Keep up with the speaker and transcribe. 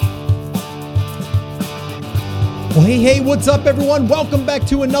Well, hey, what's up, everyone? Welcome back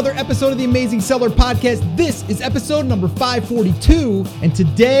to another episode of the Amazing Seller Podcast. This is episode number 542, and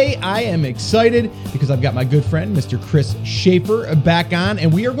today I am excited because I've got my good friend, Mr. Chris Schaefer, back on,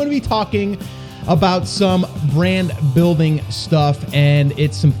 and we are going to be talking about some brand building stuff, and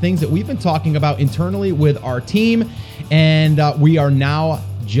it's some things that we've been talking about internally with our team, and we are now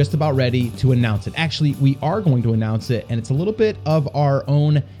just about ready to announce it. Actually, we are going to announce it, and it's a little bit of our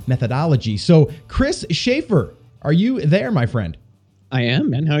own methodology. So, Chris Schaefer, are you there, my friend? I am,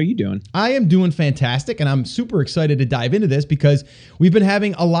 man. How are you doing? I am doing fantastic, and I'm super excited to dive into this because we've been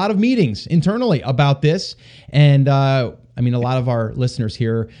having a lot of meetings internally about this, and a lot of our listeners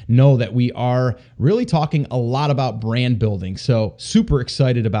here know that we are really talking a lot about brand building, so super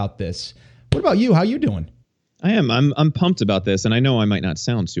excited about this. What about you? How you doing? I am. I'm pumped about this, and I know I might not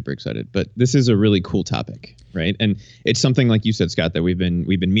sound super excited, but this is a really cool topic, right? And it's something, like you said, Scott, that we've been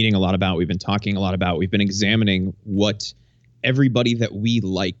meeting a lot about, we've been talking a lot about, we've been examining what everybody that we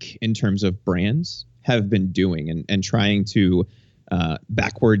like in terms of brands have been doing and trying to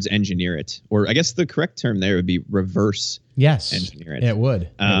backwards engineer it, or I guess the correct term there would be reverse engineer it. It would.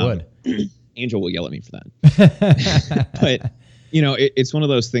 Angel will yell at me for that. But it's one of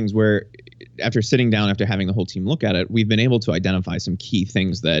those things where after sitting down, after having the whole team look at it, we've been able to identify some key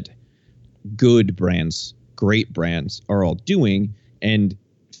things that good brands, great brands are all doing, and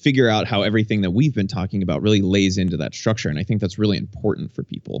figure out how everything that we've been talking about really lays into that structure. And I think that's really important for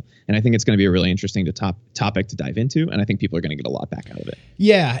people. And I think it's going to be a really interesting topic to dive into. And I think people are going to get a lot back out of it.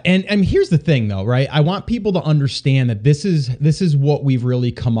 Yeah. And here's the thing, though, right? I want people to understand that this is what we've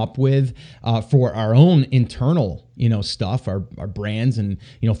really come up with for our own internal stuff, our brands and,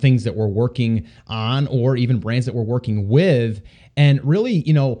 things that we're working on, or even brands that we're working with. And really,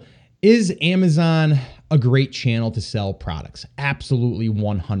 is Amazon a great channel to sell products? Absolutely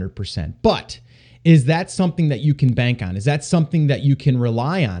 100%. But is that something that you can bank on? Is that something that you can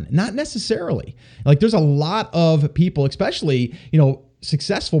rely on? Not necessarily. Like, there's a lot of people, especially,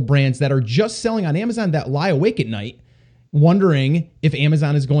 successful brands that are just selling on Amazon that lie awake at night wondering if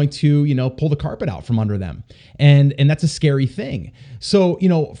Amazon is going to, pull the carpet out from under them. And that's a scary thing. So,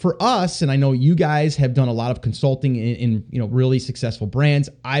 for us, and I know you guys have done a lot of consulting in really successful brands.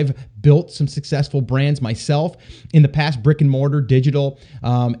 I've built some successful brands myself in the past, brick and mortar, digital.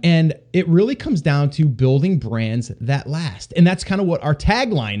 And it really comes down to building brands that last. And that's kind of what our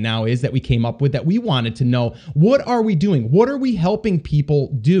tagline now is that we came up with, that we wanted to know, what are we doing? What are we helping people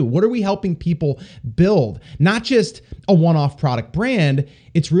do? What are we helping people build? Not just a one-off product brand,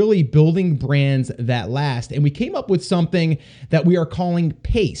 it's really building brands that last. And we came up with something that we are calling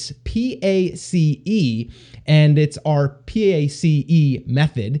P.A.C.E, P-A-C-E, and it's our P.A.C.E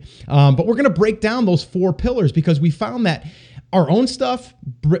method. But we're going to break down those 4 pillars because we found that our own stuff,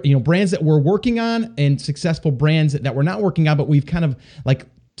 brands that we're working on and successful brands that we're not working on, but we've kind of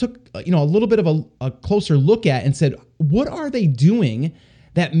took a little bit of a closer look at and said, what are they doing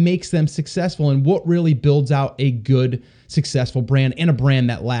that makes them successful, and what really builds out a good, successful brand and a brand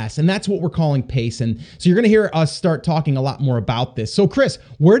that lasts? And that's what we're calling P.A.C.E. And so you're going to hear us start talking a lot more about this. So Chris,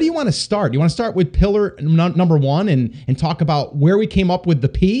 where do you want to start? Do you want to start with pillar number 1 and talk about where we came up with the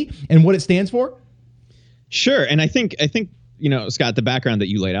P and what it stands for? Sure. And I think Scott, the background that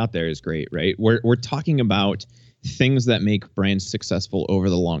you laid out there is great, right? We're talking about things that make brands successful over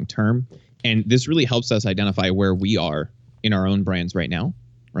the long term. And this really helps us identify where we are in our own brands right now,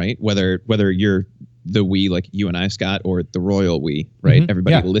 right? Whether you're the we, like you and I, Scott, or the royal we, right? Mm-hmm.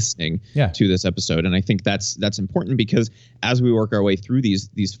 Everybody listening to this episode. And I think that's important because as we work our way through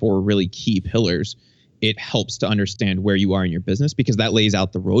these 4 really key pillars, it helps to understand where you are in your business, because that lays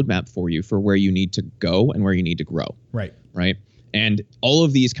out the roadmap for you for where you need to go and where you need to grow. Right. And all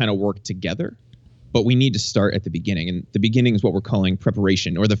of these kind of work together, but we need to start at the beginning. And the beginning is what we're calling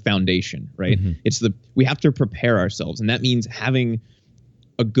preparation, or the foundation, right? Mm-hmm. We have to prepare ourselves. And that means having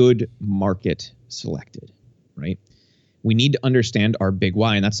a good market selected, right? We need to understand our big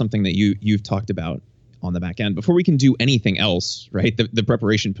why. And that's something that you've talked about on the back end. Before we can do anything else, right? The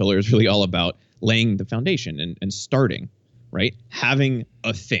preparation pillar is really all about laying the foundation and starting, right? Having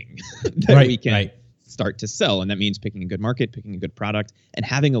a thing that we can start to sell. And that means picking a good market, picking a good product, and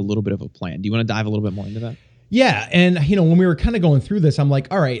having a little bit of a plan. Do you want to dive a little bit more into that? Yeah. And, when we were kind of going through this, I'm like,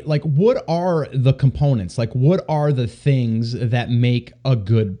 all right, what are the components? What are the things that make a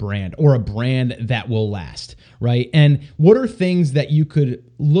good brand or a brand that will last, right? And what are things that you could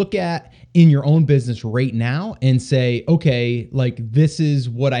look at in your own business right now and say, okay, this is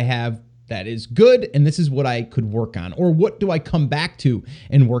what I have that is good, and this is what I could work on, or what do I come back to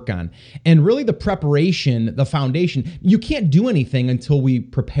and work on? And really the preparation, the foundation, you can't do anything until we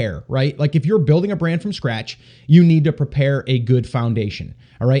prepare, right? Like if you're building a brand from scratch, you need to prepare a good foundation,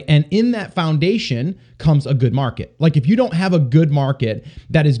 all right? And in that foundation comes a good market. Like if you don't have a good market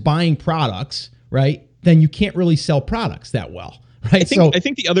that is buying products, right, then you can't really sell products that well, right? I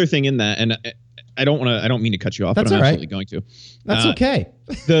think the other thing in that, and I don't mean to cut you off, but I'm absolutely going to. That's okay.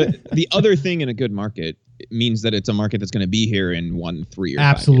 The other thing in a good market means that it's a market that's going to be here in 1, 3 or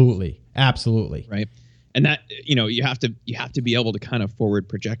 5 years. Absolutely. Right. And that, you have to be able to kind of forward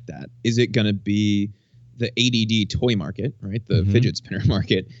project that. Is it going to be the ADD toy market, right? The fidget spinner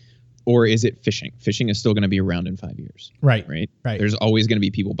market, or is it fishing? Fishing is still going to be around in 5 years. Right. There's always going to be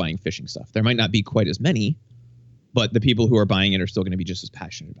people buying fishing stuff. There might not be quite as many, but the people who are buying it are still going to be just as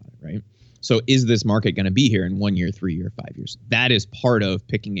passionate about it, right? So is this market going to be here in 1 year, 3 year, 5 years? That is part of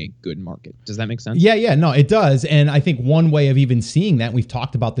picking a good market. Does that make sense? Yeah, no, it does. And I think one way of even seeing that, we've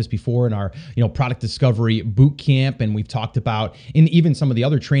talked about this before in our, product discovery boot camp, and we've talked about in even some of the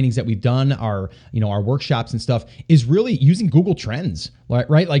other trainings that we've done, our workshops and stuff, is really using Google Trends,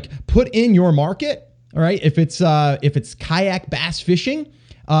 right? Like put in your market, all right? If it's kayak bass fishing,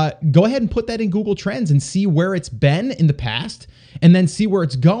 go ahead and put that in Google Trends and see where it's been in the past, and then see where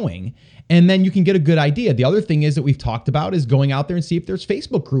it's going. And then you can get a good idea. The other thing is that we've talked about is going out there and see if there's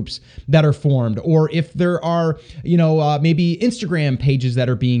Facebook groups that are formed, or if there are, maybe Instagram pages that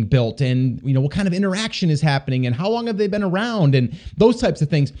are being built, and, what kind of interaction is happening and how long have they been around and those types of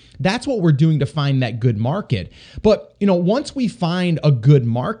things. That's what we're doing to find that good market. But, once we find a good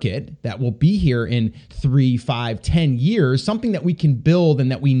market that will be here in 3, 5, 10 years, something that we can build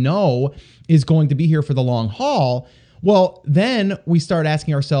and that we know is going to be here for the long haul, well, then we start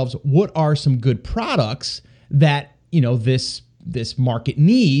asking ourselves, what are some good products that, this market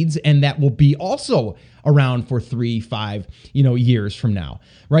needs, and that will be also around for 3, 5, years from now,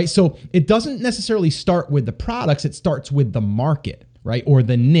 right? So it doesn't necessarily start with the products. It starts with the market, right? Or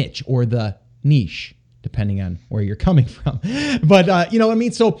the niche or the niche, depending on where you're coming from. But you know what I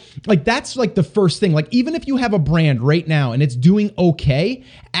mean? So like, that's like the first thing. Like, even if you have a brand right now and it's doing okay,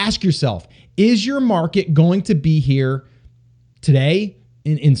 ask yourself, is your market going to be here today,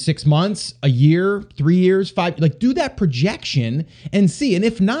 in 6 months, a year, 3 years, 5? Like, do that projection and see. And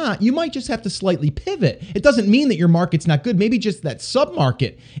if not, you might just have to slightly pivot. It doesn't mean that your market's not good. Maybe just that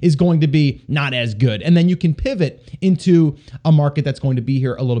sub-market is going to be not as good. And then you can pivot into a market that's going to be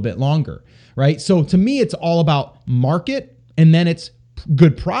here a little bit longer, right? So to me, it's all about market, and then it's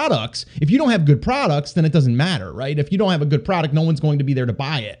good products. If you don't have good products, then it doesn't matter, right? If you don't have a good product, no one's going to be there to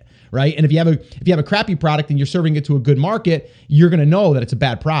buy it, right? And if you have a crappy product and you're serving it to a good market, you're going to know that it's a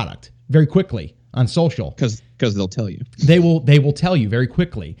bad product very quickly on social, because they'll tell you. They will tell you very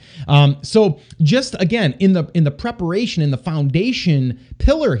quickly. So just again, in the preparation, in the foundation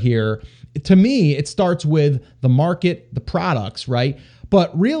pillar here, to me, it starts with the market, the products, right?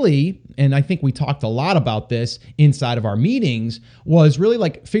 But really, and I think we talked a lot about this inside of our meetings, was really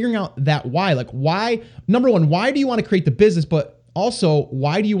like figuring out that why. Like, why, number one, why do you want to create the business? But also,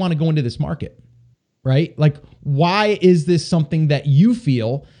 why do you want to go into this market, right? Like, why is this something that you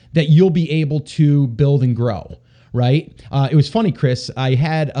feel that you'll be able to build and grow, right? It was funny, Chris. I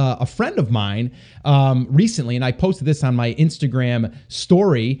had a friend of mine recently, and I posted this on my Instagram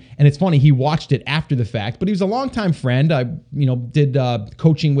story, and it's funny, he watched it after the fact, but he was a longtime friend. I, did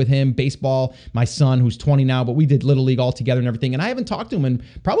coaching with him, baseball, my son, who's 20 now, but we did Little League all together and everything, and I haven't talked to him in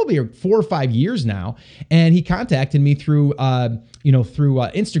probably 4 or 5 years now, and he contacted me through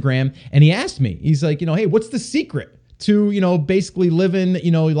Instagram, and he asked me, he's like, hey, what's the secret to, basically living,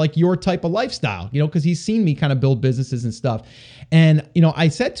 like your type of lifestyle, because he's seen me kind of build businesses and stuff. And, I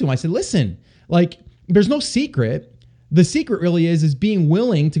said to him, I said, listen, like, there's no secret. The secret really is being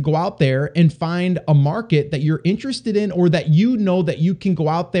willing to go out there and find a market that you're interested in, or that that you can go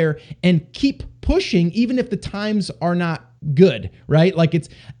out there and keep pushing, even if the times are not good, right? Like,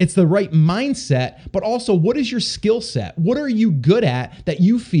 it's the right mindset, but also, what is your skill set? What are you good at that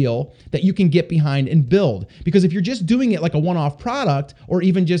you feel that you can get behind and build? Because if you're just doing it like a one-off product, or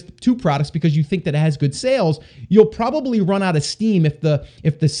even just 2 products because you think that it has good sales, you'll probably run out of steam if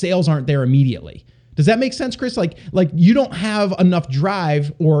the sales aren't there immediately. Does that make sense, Chris? Like you don't have enough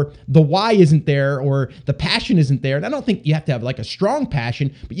drive, or the why isn't there, or the passion isn't there. And I don't think you have to have like a strong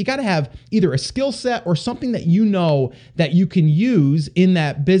passion, but you got to have either a skill set or something that that you can use in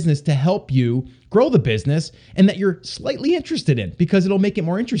that business to help you grow the business, and that you're slightly interested in, because it'll make it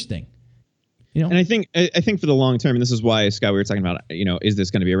more interesting. And I think for the long term, and this is why, Scott, we were talking about, is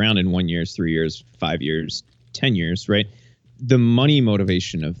this going to be around in 1 year, 3 years, 5 years, 10 years, right? the money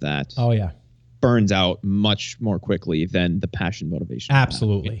motivation of that Oh yeah. burns out much more quickly than the passion motivation.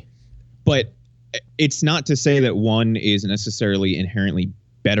 Absolutely. But it's not to say that one is necessarily inherently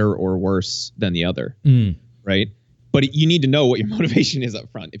better or worse than the other, right? But you need to know what your motivation is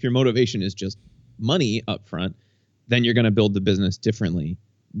up front. If your motivation is just money up front, then you're going to build the business differently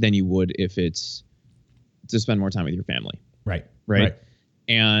than you would if it's to spend more time with your family. Right.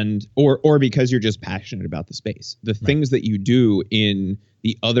 And or because you're just passionate about the space. The things that you do in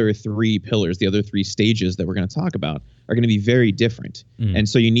the other three pillars, the other three stages that we're going to talk about are going to be very different. And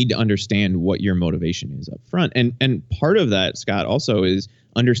so you need to understand what your motivation is up front. And part of that, Scott, also is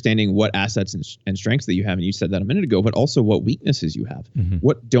understanding what assets and strengths that you have. And you said that a minute ago, but also what weaknesses you have.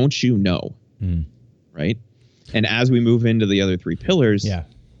 What don't you know? Right. And as we move into the other three pillars,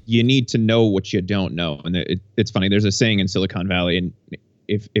 you need to know what you don't know. And it's funny. There's a saying in Silicon Valley, and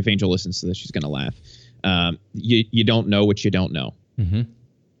if Angel listens to this, she's going to laugh. You don't know what you don't know.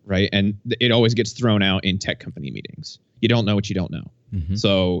 Right. And it always gets thrown out in tech company meetings. You don't know what you don't know.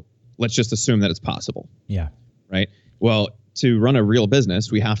 So let's just assume that it's possible. Yeah. Right. Well, to run a real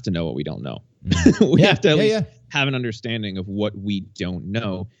business, we have to know what we don't know. We have to at least have an understanding of what we don't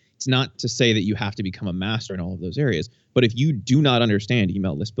know. It's not to say that you have to become a master in all of those areas, but if you do not understand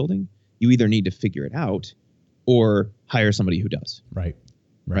email list building, you either need to figure it out or hire somebody who does. Right.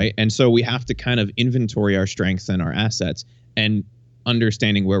 And so we have to kind of inventory our strengths and our assets, and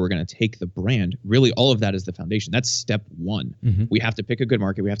understanding where we're going to take the brand. Really, all of that is the foundation. That's step one. We have to pick a good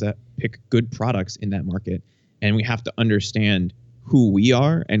market. We have to pick good products in that market, and we have to understand who we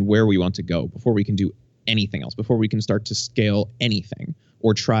are and where we want to go before we can do anything else, before we can start to scale anything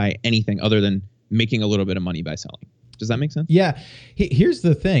or try anything other than making a little bit of money by selling. Does that make sense? Yeah. Here's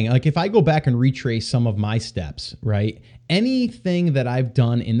the thing. Like, if I go back and retrace some of my steps, right? Anything that I've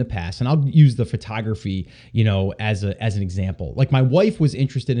done in the past, and I'll use the photography, as an example. Like, my wife was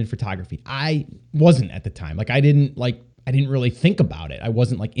interested in photography. I wasn't at the time. Like, I didn't really think about it. I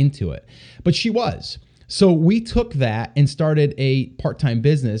wasn't into it, but she was. So we took that and started a part-time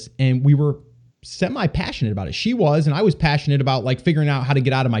business, and we were semi-passionate about it. She was, and I was passionate about figuring out how to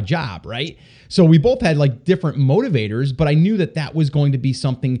get out of my job, right? So we both had different motivators, but I knew that was going to be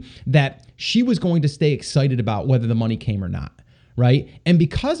something that she was going to stay excited about whether the money came or not, right? And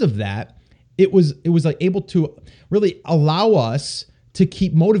because of that, it was able to really allow us to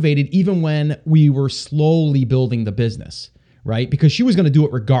keep motivated even when we were slowly building the business, right? Because she was going to do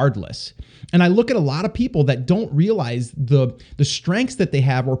it regardless. And I look at a lot of people that don't realize the strengths that they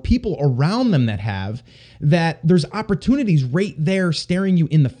have, or people around them that there's opportunities right there staring you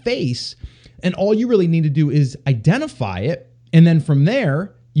in the face. And all you really need to do is identify it. And then from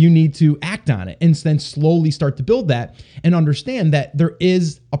there, you need to act on it and then slowly start to build that and understand that there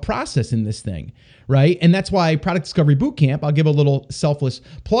is a process in this thing, right? And that's why Product Discovery Bootcamp, I'll give a little selfless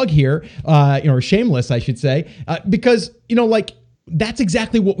plug here, or shameless, I should say, because, that's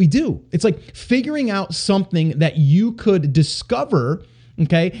exactly what we do. It's figuring out something that you could discover,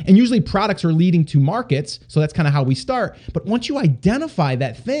 okay? And usually products are leading to markets, so that's kind of how we start. But once you identify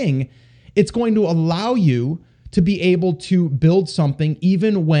that thing, it's going to allow you to be able to build something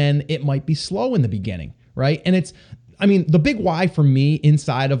even when it might be slow in the beginning, right? And the big why for me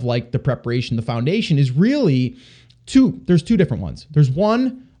inside of the preparation, the foundation is really there's two different ones. There's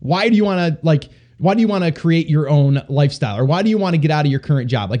one, why do you want to create your own lifestyle, or why do you want to get out of your current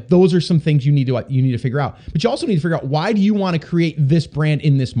job? Those are some things you need to figure out. But you also need to figure out, why do you want to create this brand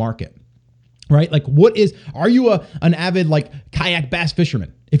in this market, right? Are you an avid kayak bass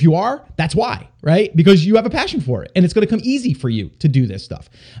fisherman? If you are, that's why, right? Because you have a passion for it, and it's going to come easy for you to do this stuff.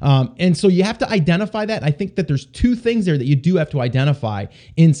 And so you have to identify that. I think that there's two things there that you do have to identify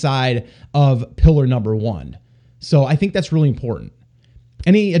inside of pillar number one. So I think that's really important.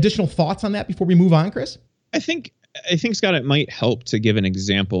 Any additional thoughts on that before we move on, Chris? I think, Scott, it might help to give an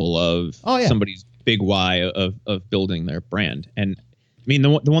example of somebody's big why of building their brand. And the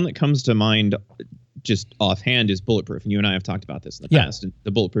one that comes to mind just offhand is Bulletproof. And you and I have talked about this in the past. And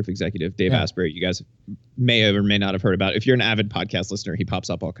the Bulletproof executive, Dave Asprey, you guys may have or may not have heard about. If you're an avid podcast listener, he pops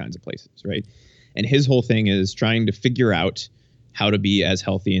up all kinds of places, right? And his whole thing is trying to figure out how to be as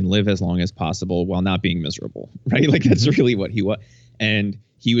healthy and live as long as possible while not being miserable, right? That's really what he was. And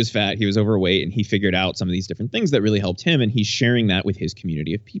he was fat, he was overweight, and he figured out some of these different things that really helped him. And he's sharing that with his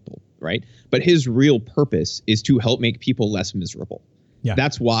community of people, right? But his real purpose is to help make people less miserable. Yeah.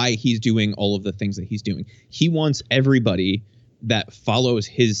 That's why he's doing all of the things that he's doing. He wants everybody that follows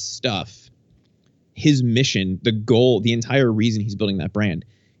his stuff, his mission, the goal, the entire reason he's building that brand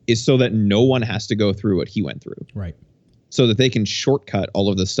is so that no one has to go through what he went through. Right. so that they can shortcut all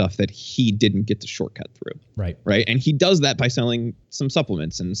of the stuff that he didn't get to shortcut through. Right. And he does that by selling some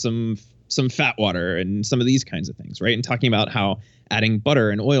supplements and some fat water and some of these kinds of things, right? And talking about how adding butter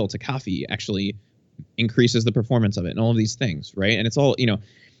and oil to coffee actually increases the performance of it and all of these things, right? And it's all,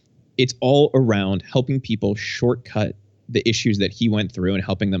 it's all around helping people shortcut the issues that he went through and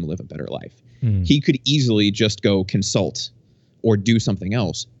helping them live a better life. He could easily just go consult or do something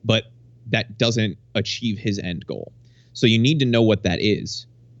else, but that doesn't achieve his end goal. So you need to know what that is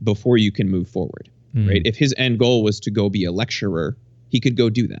before you can move forward, right? If his end goal was to go be a lecturer, he could go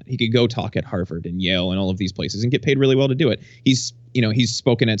do that. He could go talk at Harvard and Yale and all of these places and get paid really well to do it. He's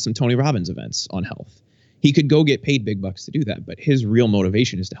spoken at some Tony Robbins events on health. He could go get paid big bucks to do that, but his real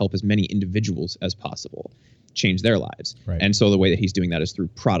motivation is to help as many individuals as possible change their lives. Right. And so the way that he's doing that is through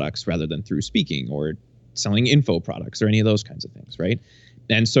products rather than through speaking or selling info products or any of those kinds of things, right?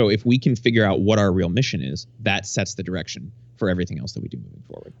 And so if we can figure out what our real mission is, that sets the direction for everything else that we do moving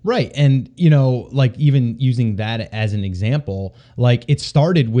forward. Right. And, like even using that as an example, like it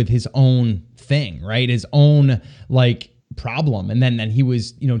started with his own thing, right? His own problem. And then he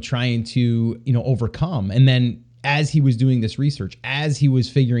was, trying to, overcome. And then as he was doing this research, as he was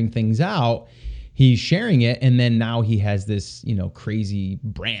figuring things out, he's sharing it. And then now he has this, crazy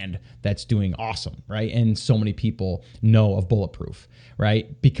brand that's doing awesome. Right. And so many people know of Bulletproof,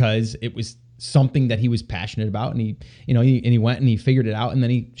 right? Because it was something that he was passionate about, and he went and he figured it out, and then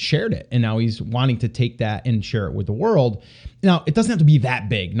he shared it, and now he's wanting to take that and share it with the world. Now, it doesn't have to be that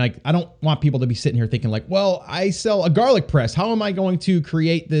big. Like, I don't want people to be sitting here thinking like, well, I sell a garlic press. How am I going to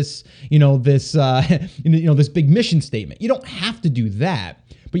create this, this big mission statement? You don't have to do that,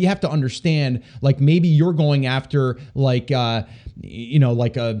 but you have to understand, like, maybe you're going after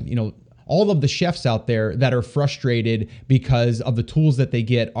all of the chefs out there that are frustrated because of the tools that they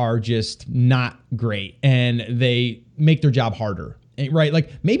get are just not great and they make their job harder, right? Like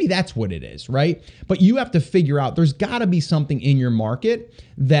maybe that's what it is, right? But you have to figure out, there's got to be something in your market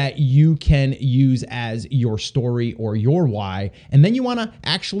that you can use as your story or your why. And then you want to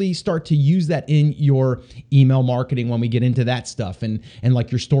actually start to use that in your email marketing when we get into that stuff and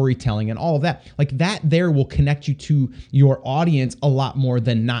like your storytelling and all of that. Like that there will connect you to your audience a lot more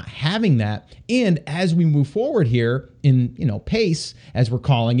than not having that. And as we move forward here in, P.A.C.E, as we're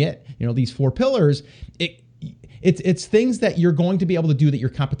calling it, these 4 pillars, it's things that you're going to be able to do that your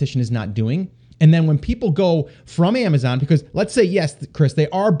competition is not doing. And then when people go from Amazon, because let's say, yes, Chris, they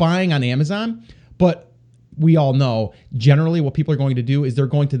are buying on Amazon, but we all know generally what people are going to do is they're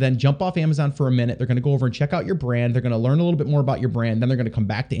going to then jump off Amazon for a minute. They're going to go over and check out your brand. They're going to learn a little bit more about your brand. Then they're going to come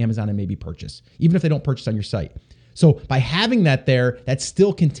back to Amazon and maybe purchase, even if they don't purchase on your site. So by having that there, that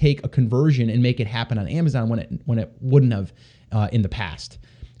still can take a conversion and make it happen on Amazon when it wouldn't have in the past.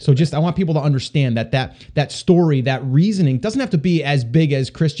 So I want people to understand that story, that reasoning doesn't have to be as big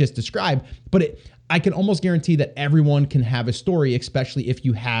as Chris just described, but I can almost guarantee that everyone can have a story, especially if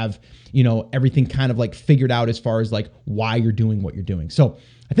you have, everything kind of like figured out as far as like why you're doing what you're doing. So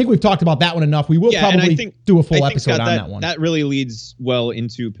I think we've talked about that one enough. We will probably do a full episode on that one. That really leads well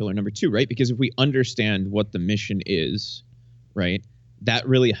into pillar number 2, right? Because if we understand what the mission is, right, that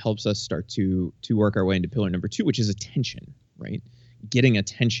really helps us start to work our way into pillar number 2, which is attention, right? Getting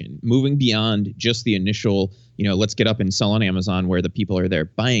attention, moving beyond just the initial, let's get up and sell on Amazon where the people are there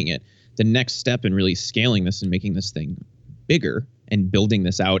buying it. The next step in really scaling this and making this thing bigger and building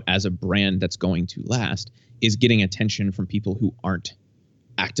this out as a brand that's going to last is getting attention from people who aren't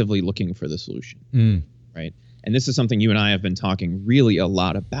actively looking for the solution, right? And this is something you and I have been talking really a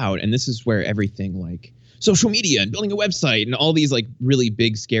lot about. And this is where everything like social media and building a website and all these like really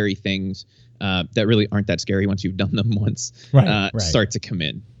big, scary things that really aren't that scary once you've done them once, start to come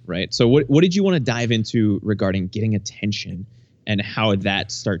in, right? So what did you want to dive into regarding getting attention and how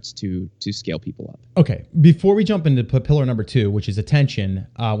that starts to scale people up? Okay, before we jump into pillar number 2, which is attention,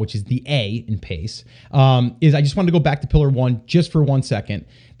 which is the A in P.A.C.E, is I just wanted to go back to pillar 1 just for 1 second.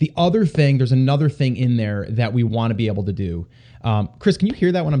 The other thing, there's another thing in there that we want to be able to do. Chris, can you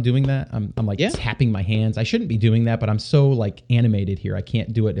hear that when I'm doing that? I'm tapping my hands. I shouldn't be doing that, but I'm so like animated here. I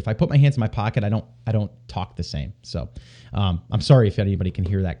can't do it. If I put my hands in my pocket, I don't talk the same. So I'm sorry if anybody can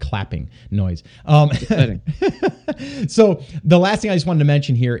hear that clapping noise. So the last thing I just wanted to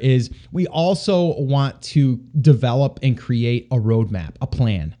mention here is we also want to develop and create a roadmap, a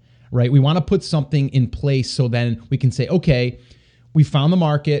plan, right? We want to put something in place so then we can say, okay, we found the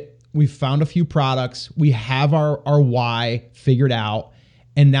market. We found a few products. We have our why figured out.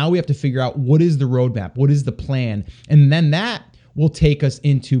 And now we have to figure out what is the roadmap? What is the plan? And then that will take us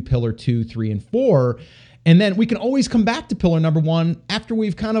into pillar 2, 3, and 4. And then we can always come back to pillar number 1 after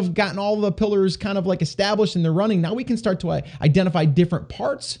we've kind of gotten all the pillars kind of like established and they're running. Now we can start to identify different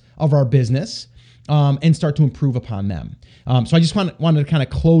parts of our business and start to improve upon them. So I just wanted to kind of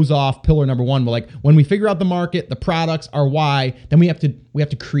close off pillar number 1. But like when we figure out the market, the products, our why, then we have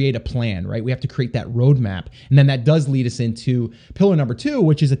to create a plan, right? We have to create that roadmap. And then that does lead us into pillar number 2,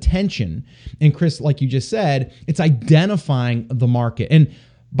 which is attention. And Chris, like you just said, it's identifying the market. And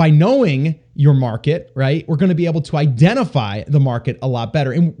by knowing your market, right, we're going to be able to identify the market a lot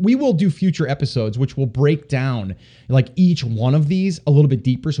better. And we will do future episodes, which will break down like each one of these a little bit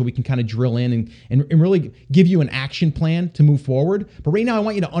deeper so we can kind of drill in and really give you an action plan to move forward. But right now, I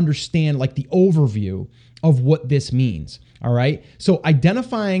want you to understand like the overview of what this means. All right. So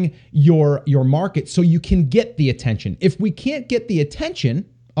identifying your market so you can get the attention. If we can't get the attention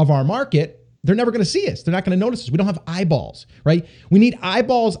of our market, they're never going to see us. They're not going to notice us. We don't have eyeballs, right? We need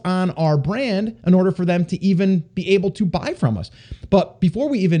eyeballs on our brand in order for them to even be able to buy from us. But before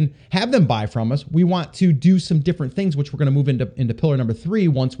we even have them buy from us, we want to do some different things, which we're going to move into pillar number 3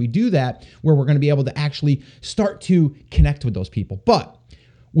 once we do that, where we're going to be able to actually start to connect with those people. But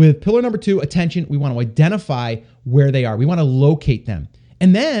with pillar number 2, attention, we want to identify where they are. We want to locate them.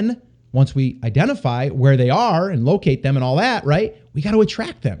 And then once we identify where they are and locate them and all that, right, we got to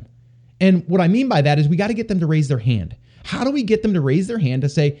attract them. And what I mean by that is we got to get them to raise their hand. How do we get them to raise their hand to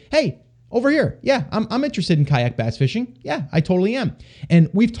say, hey, over here, yeah, I'm interested in kayak bass fishing. Yeah, I totally am. And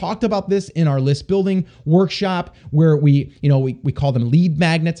we've talked about this in our list building workshop where we call them lead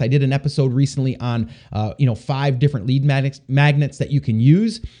magnets. I did an episode recently on 5 different lead magnets that you can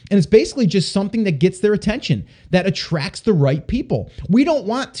use. And it's basically just something that gets their attention, that attracts the right people. We don't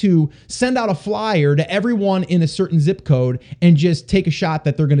want to send out a flyer to everyone in a certain zip code and just take a shot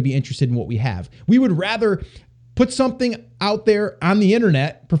that they're going to be interested in what we have. We would rather put something out there on the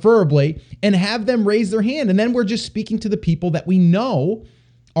internet, preferably, and have them raise their hand. And then we're just speaking to the people that we know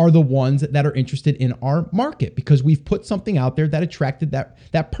are the ones that are interested in our market because we've put something out there that attracted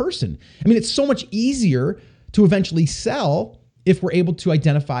that person. I mean, it's so much easier to eventually sell if we're able to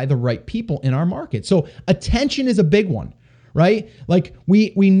identify the right people in our market. So attention is a big one, right? Like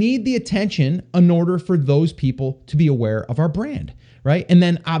we need the attention in order for those people to be aware of our brand. Right. And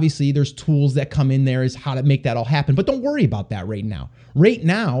then obviously there's tools that come in there is how to make that all happen. But don't worry about that right now. Right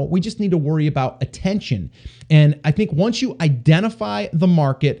now, we just need to worry about attention. And I think once you identify the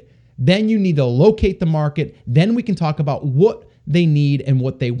market, then you need to locate the market. Then we can talk about what they need and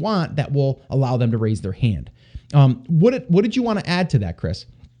what they want that will allow them to raise their hand. What did you want to add to that, Chris?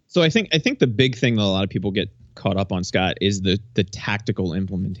 So I think the big thing that a lot of people get caught up on, Scott, is the tactical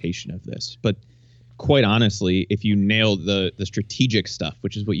implementation of this. But quite honestly, if you nail the strategic stuff,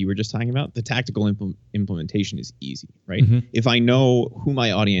 which is what you were just talking about, the tactical implementation is easy, right? Mm-hmm. If I know who my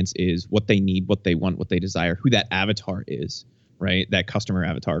audience is, what they need, what they want, what they desire, who that avatar is, right? That customer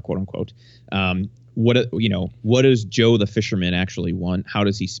avatar, quote unquote. What does Joe the fisherman actually want? How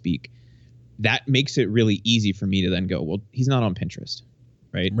does he speak? That makes it really easy for me to then go, well, he's not on Pinterest,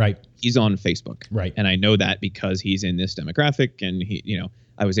 right? Right. He's on Facebook. Right. And I know that because he's in this demographic and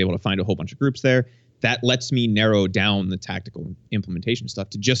I was able to find a whole bunch of groups there. That lets me narrow down the tactical implementation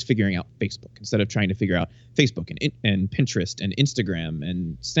stuff to just figuring out Facebook instead of trying to figure out Facebook and Pinterest and Instagram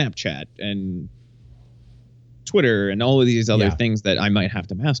and Snapchat and Twitter and all of these other things that I might have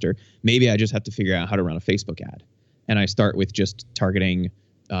to master. Maybe I just have to figure out how to run a Facebook ad. And I start with just targeting,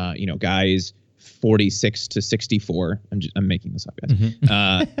 guys 46 to 64. I'm making this up, guys.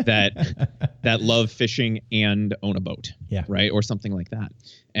 Mm-hmm. that love fishing and own a boat, right, or something like that.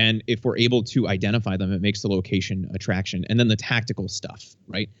 And if we're able to identify them, it makes the location attraction, and then the tactical stuff,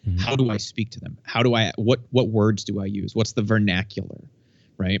 right? Mm-hmm. How do I speak to them? How do I what words do I use? What's the vernacular,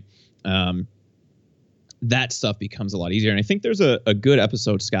 right? That stuff becomes a lot easier. And I think there's a good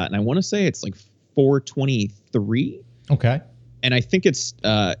episode, Scott, and I want to say it's like 423. Okay. And I think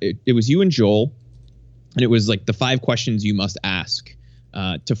it was you and Joel, and it was like the 5 questions you must ask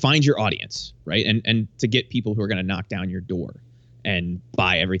to find your audience, right? And to get people who are going to knock down your door and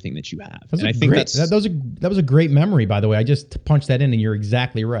buy everything that you have. And I think that was a great memory, by the way. I just punched that in, and you're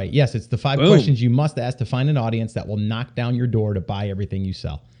exactly right. Yes, it's the 5 questions you must ask to find an audience that will knock down your door to buy everything you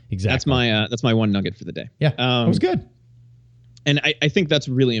sell. Exactly. That's my one nugget for the day. Yeah, that was good. And I think that's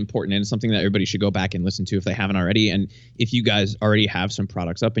really important, and it's something that everybody should go back and listen to if they haven't already. And if you guys already have some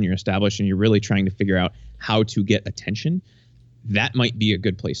products up and you're established and you're really trying to figure out how to get attention, that might be a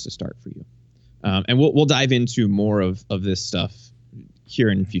good place to start for you. And we'll dive into more of this stuff here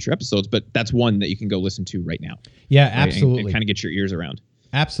in future episodes, but that's one that you can go listen to right now. Yeah, absolutely. And kind of get your ears around.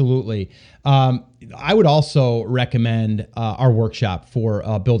 Absolutely. I would also recommend our workshop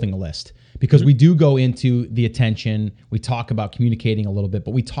for building a list, because we do go into the attention. We talk about communicating a little bit,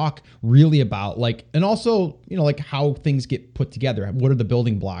 but we talk really about like, and also, like how things get put together. What are the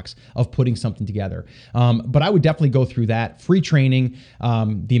building blocks of putting something together? But I would definitely go through that free training,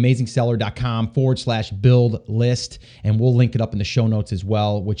 theamazingseller.com/build list. And we'll link it up in the show notes as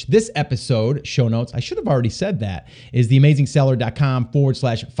well, which this episode show notes, I should have already said that, is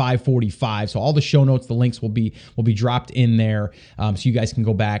theamazingseller.com/545. So all the show notes, the links will be dropped in there. So you guys can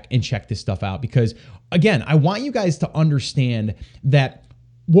go back and check this stuff out, because again, I want you guys to understand that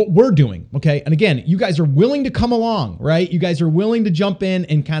what we're doing, okay? And again, you guys are willing to come along, right? You guys are willing to jump in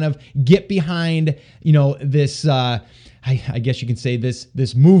and kind of get behind, this, I guess you can say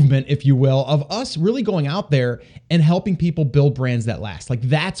this movement, if you will, of us really going out there and helping people build brands that last. Like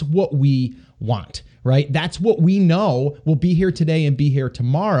that's what we want, right? That's what we know will be here today and be here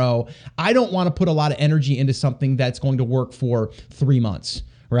tomorrow. I don't want to put a lot of energy into something that's going to work for 3 months,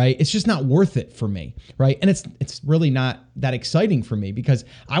 right? It's just not worth it for me, right? And it's really not that exciting for me, because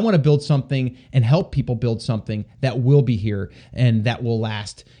I want to build something and help people build something that will be here and that will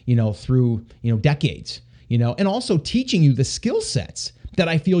last, through, decades, and also teaching you the skill sets that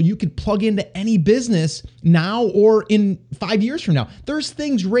I feel you could plug into any business now or in 5 years from now. There's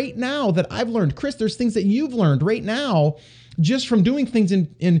things right now that I've learned, Chris, there's things that you've learned right now just from doing things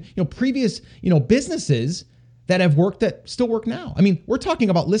in previous, businesses that have worked that still work now. I mean, we're talking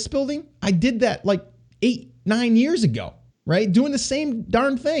about list building. I did that like 8-9 years ago, right? Doing the same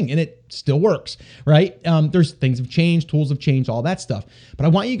darn thing, and it still works, right? There's things have changed, tools have changed, all that stuff. But I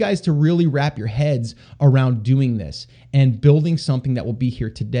want you guys to really wrap your heads around doing this and building something that will be here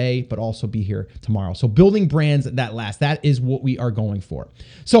today, but also be here tomorrow. So building brands that last, that is what we are going for.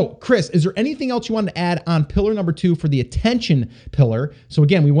 So Chris, is there anything else you wanted to add on pillar number 2 for the attention pillar? So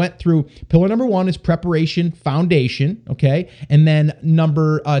again, we went through pillar number 1 is preparation, foundation, okay? And then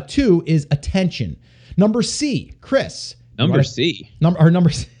number 2 is attention. Number C, Chris. Number C.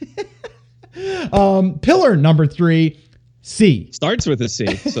 Pillar number 3, C. Starts with a C,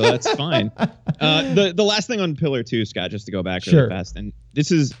 so that's fine. The last thing on pillar 2, Scott, just to go back really fast, and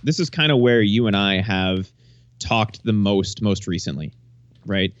this is kind of where you and I have talked the most recently,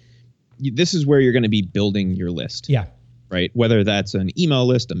 right? This is where you're going to be building your list. Yeah. Right? Whether that's an email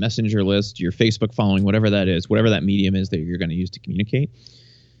list, a messenger list, your Facebook following, whatever that is, whatever that medium is that you're going to use to communicate,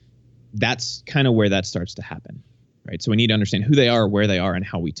 that's kind of where that starts to happen. Right. So we need to understand who they are, where they are, and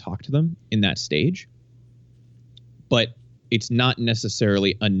how we talk to them in that stage. But it's not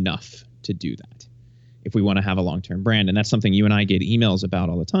necessarily enough to do that if we want to have a long-term brand. And that's something you and I get emails about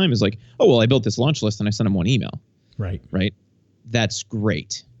all the time, is like, oh, well, I built this launch list and I sent them one email. Right. Right. That's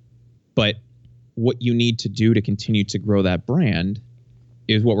great. But what you need to do to continue to grow that brand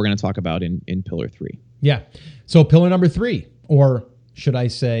is what we're going to talk about in pillar 3. Yeah. So pillar number 3, or should I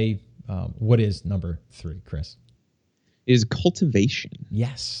say, what is number 3, Chris? Is cultivation.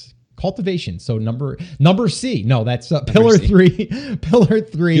 Yes. Cultivation. So number C. No, that's pillar 3. Pillar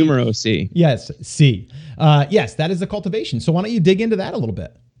 3. Numero C. Yes. C. Yes, that is the cultivation. So why don't you dig into that a little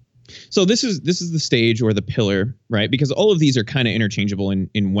bit? So this is the stage or the pillar, right? Because all of these are kind of interchangeable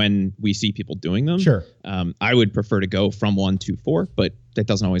in when we see people doing them. Sure. I would prefer to go from 1 to 4, but that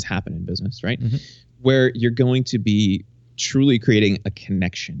doesn't always happen in business, right? Mm-hmm. Where you're going to be truly creating a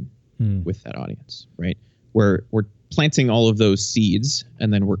connection with that audience, right? Where we're planting all of those seeds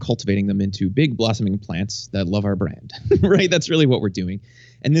and then we're cultivating them into big blossoming plants that love our brand, right? That's really what we're doing.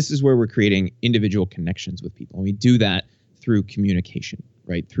 And this is where we're creating individual connections with people. And we do that through communication,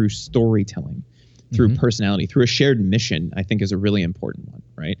 right? Through storytelling, through personality, through a shared mission, I think is a really important one,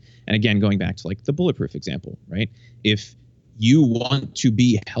 right? And again, going back to like the bulletproof example, right? If you want to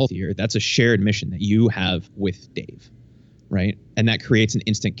be healthier, that's a shared mission that you have with Dave, right? And that creates an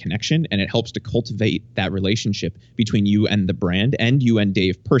instant connection, and it helps to cultivate that relationship between you and the brand and you and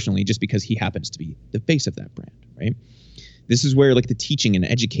Dave personally, just because he happens to be the face of that brand, right? This is where like the teaching and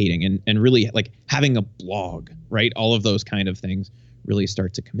educating and really like having a blog, right? All of those kind of things really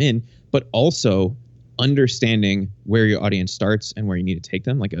start to come in, but also understanding where your audience starts and where you need to take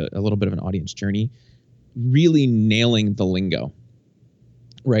them, like a little bit of an audience journey, really nailing the lingo,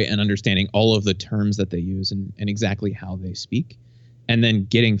 right? And understanding all of the terms that they use and exactly how they speak. And then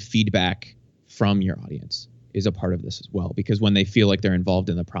getting feedback from your audience is a part of this as well, because when they feel like they're involved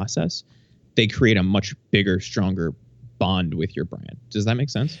in the process, they create a much bigger, stronger bond with your brand. Does that make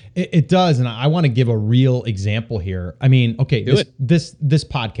sense? It does. And I want to give a real example here. I mean, okay, this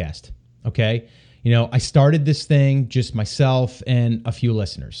podcast, okay? You know, I started this thing, just myself and a few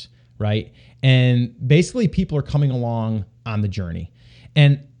listeners, right? And basically people are coming along on the journey.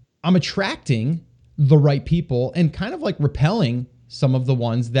 And I'm attracting the right people and kind of like repelling some of the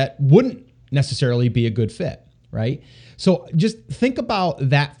ones that wouldn't necessarily be a good fit, right? So just think about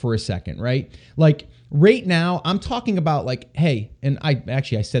that for a second, right? Like right now, I'm talking about like, hey, and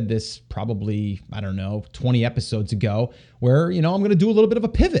I said this probably, 20 episodes ago, where, I'm going to do a little bit of a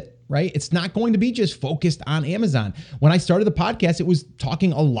pivot, right? It's not going to be just focused on Amazon. When I started the podcast, it was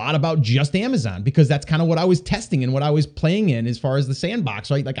talking a lot about just Amazon because that's kind of what I was testing and what I was playing in as far as the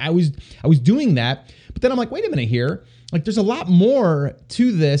sandbox, right? Like I was doing that, but then I'm like, wait a minute here. Like there's a lot more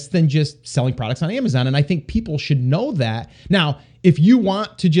to this than just selling products on Amazon. And I think people should know that. Now, if you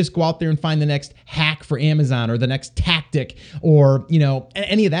want to just go out there and find the next hack for Amazon or the next tactic or,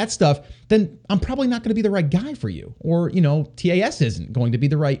 any of that stuff, then I'm probably not going to be the right guy for you. Or, TAS isn't going to be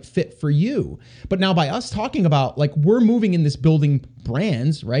the right fit for you. But now by us talking about like we're moving in this building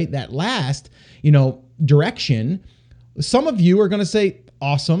brands, right? That last, direction, some of you are going to say,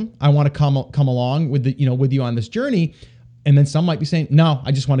 awesome, I want to come along with with you on this journey. And then some might be saying, no,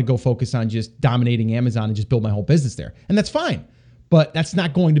 I just want to go focus on just dominating Amazon and just build my whole business there. And that's fine. But that's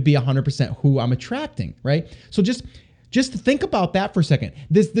not going to be 100% who I'm attracting, right? So just think about that for a second.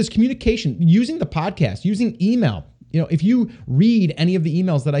 This communication, using the podcast, using email. If you read any of the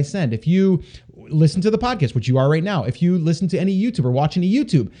emails that I send, if you listen to the podcast, which you are right now, if you listen to any YouTube or watch any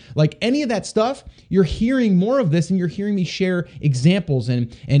YouTube, like any of that stuff, you're hearing more of this and you're hearing me share examples.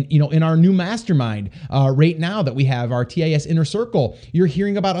 And in our new mastermind right now that we have, our TAS Inner Circle, you're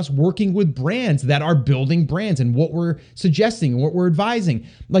hearing about us working with brands that are building brands and what we're suggesting and what we're advising.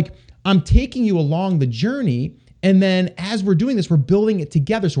 Like I'm taking you along the journey. And then as we're doing this, we're building it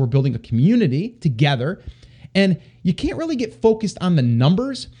together. So we're building a community together. And you can't really get focused on the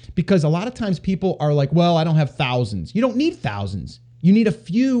numbers because a lot of times people are like, well, I don't have thousands. You don't need thousands. You need a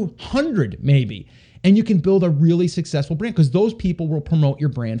few hundred maybe. And you can build a really successful brand because those people will promote your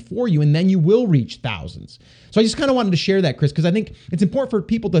brand for you and then you will reach thousands. So I just kind of wanted to share that, Chris, because I think it's important for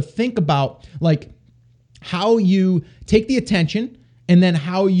people to think about like how you take the attention and then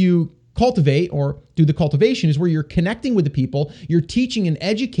how you cultivate or do the cultivation is where you're connecting with the people, you're teaching and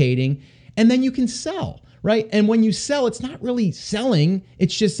educating, and then you can sell. Right? And when you sell, it's not really selling.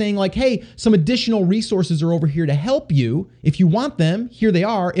 It's just saying like, hey, some additional resources are over here to help you. If you want them, here they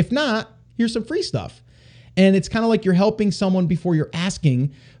are. If not, here's some free stuff. And it's kind of like you're helping someone before you're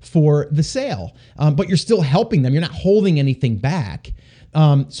asking for the sale, but you're still helping them. You're not holding anything back.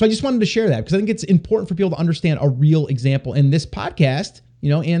 So I just wanted to share that because I think it's important for people to understand a real example. And this podcast,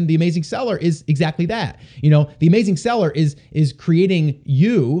 and The Amazing Seller is exactly that. The Amazing Seller is creating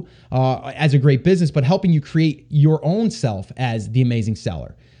you as a great business, but helping you create your own self as the amazing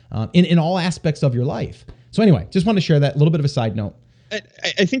seller in all aspects of your life. So anyway, just wanted to share that, a little bit of a side note.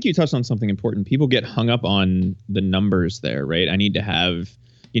 I think you touched on something important. People get hung up on the numbers there, right? I need to have,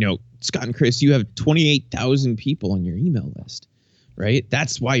 Scott and Chris, you have 28,000 people on your email list, right?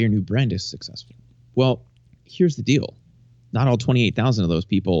 That's why your new brand is successful. Well, here's the deal. Not all 28,000 of those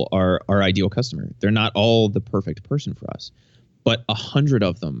people are our ideal customer. They're not all the perfect person for us, but 100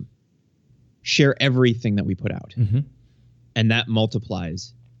 of them share everything that we put out. Mm-hmm. And that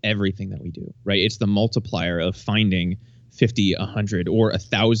multiplies everything that we do, right? It's the multiplier of finding 50, 100, or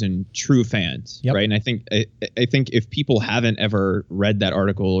 1,000 true fans, yep. Right? And I think if people haven't ever read that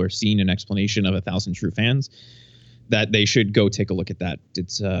article or seen an explanation of 1,000 true fans, that they should go take a look at that.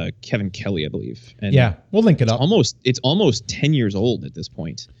 It's Kevin Kelly, I believe. And yeah, we'll link it up. It's almost 10 years old at this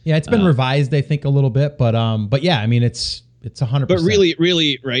point. Yeah, it's been revised, I think, a little bit, but yeah, I mean, it's 100%. But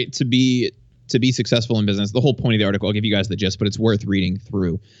really, right, to be successful in business, the whole point of the article, I'll give you guys the gist, but it's worth reading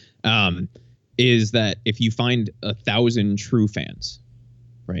through, is that if you find 1,000 true fans,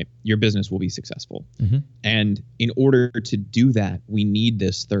 right, your business will be successful. Mm-hmm. And in order to do that, we need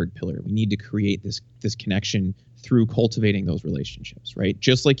this third pillar. We need to create this connection through cultivating those relationships, right?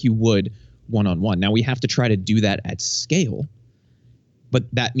 Just like you would one-on-one. Now we have to try to do that at scale, but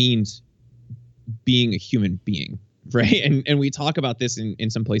that means being a human being, right? And we talk about this in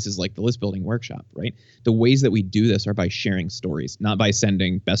some places like the list building workshop, right? The ways that we do this are by sharing stories, not by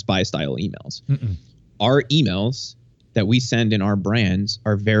sending Best Buy style emails. Mm-mm. Our emails that we send in our brands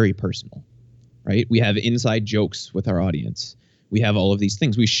are very personal, right? We have inside jokes with our audience. We have all of these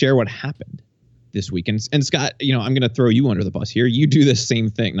things. We share what happened this week. And Scott, I'm going to throw you under the bus here. You do the same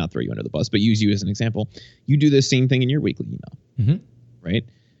thing, not throw you under the bus, but use you as an example. You do the same thing in your weekly email, mm-hmm. right?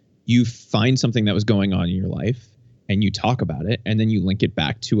 You find something that was going on in your life and you talk about it, and then you link it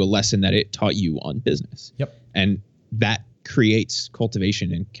back to a lesson that it taught you on business. Yep. And that creates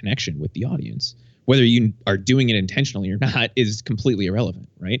cultivation and connection with the audience. Whether you are doing it intentionally or not is completely irrelevant,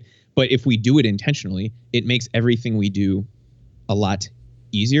 right? But if we do it intentionally, it makes everything we do a lot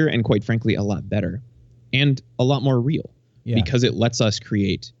easier and, quite frankly, a lot better and a lot more real. because it lets us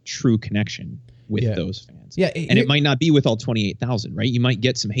create true connection with those fans. Yeah, and it might not be with all 28,000, right? You might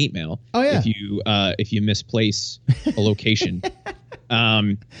get some hate mail if you misplace a location.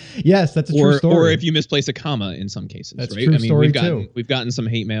 Yes, that's a true story. Or if you misplace a comma in some cases, that's right? True story we've gotten some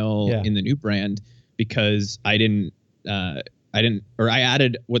hate mail in the new brand because I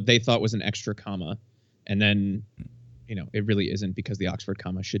added what they thought was an extra comma, and then it really isn't, because the Oxford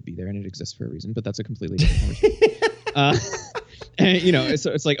comma should be there and it exists for a reason, but that's a completely different conversation. And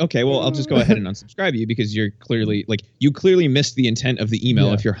so it's like, okay, well, I'll just go ahead and unsubscribe you, because you clearly missed the intent of the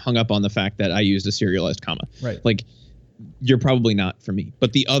email if you're hung up on the fact that I used a serialized comma. Right. Like, you're probably not for me.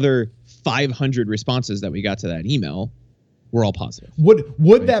 But the other 500 responses that we got to that email were all positive. Would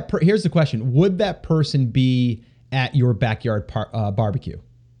here's the question: would that person be at your backyard barbecue?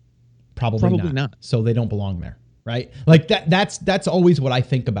 Probably not. So they don't belong there. Right? Like that's always what I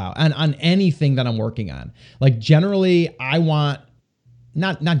think about. And on anything that I'm working on. Like generally I want,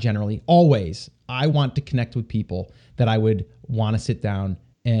 not generally, always, I want to connect with people that I would want to sit down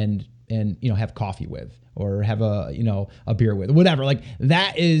and have coffee with, or have a beer with, whatever. Like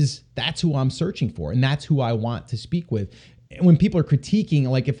that's who I'm searching for, and that's who I want to speak with. And when people are critiquing,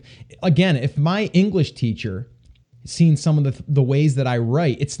 like if my English teacher seen some of the ways that I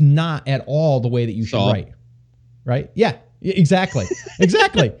write, it's not at all the way that you should write. Right? Yeah, exactly.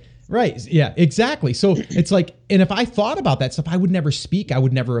 Exactly. Right. Yeah, exactly. So it's like, and if I thought about that stuff, I would never speak. I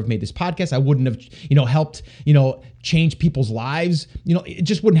would never have made this podcast. I wouldn't have, helped, change people's lives. It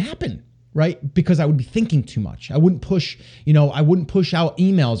just wouldn't happen. Right? Because I would be thinking too much. I wouldn't push, I wouldn't push out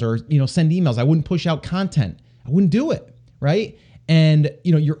emails or, send emails. I wouldn't push out content. I wouldn't do it. Right? And,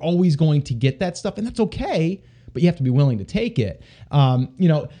 you're always going to get that stuff, and that's okay, but you have to be willing to take it.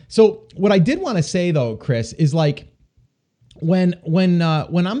 So what I did want to say though, Chris, is like when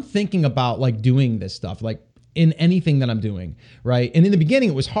I'm thinking about like doing this stuff, like in anything that I'm doing, right? And in the beginning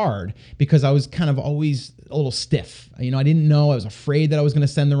it was hard because I was kind of always a little stiff. I didn't know. I was afraid that I was going to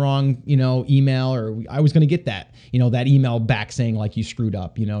send the wrong, email, or I was going to get that, that email back saying like you screwed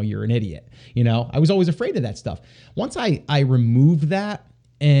up, you're an idiot. I was always afraid of that stuff. Once I removed that,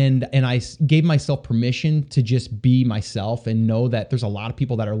 and I gave myself permission to just be myself and know that there's a lot of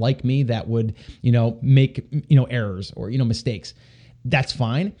people that are like me that would, make, errors or, mistakes. That's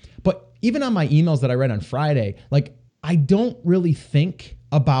fine. But even on my emails that I read on Friday, like I don't really think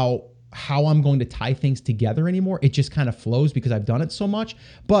about how I'm going to tie things together anymore. It just kind of flows because I've done it so much.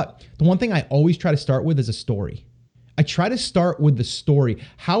 But the one thing I always try to start with is a story. I try to start with the story.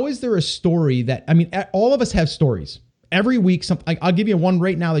 How is there a story that, all of us have stories. Every week, I'll give you one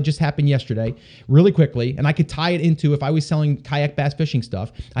right now that just happened yesterday, really quickly, and I could tie it into if I was selling kayak bass fishing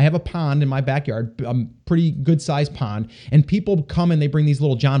stuff. I have a pond in my backyard, a pretty good sized pond, and people come and they bring these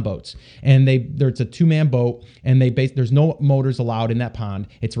little John boats, and it's a 2-man boat, and there's no motors allowed in that pond.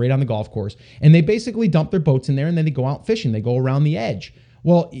 It's right on the golf course, and they basically dump their boats in there, and then they go out fishing. They go around the edge.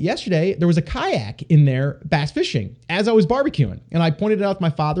 Well, yesterday, there was a kayak in there bass fishing as I was barbecuing. And I pointed it out to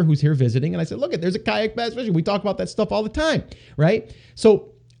my father, who's here visiting. And I said, look, there's a kayak bass fishing. We talk about that stuff all the time, right?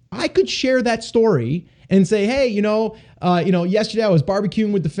 So I could share that story and say, hey, yesterday I was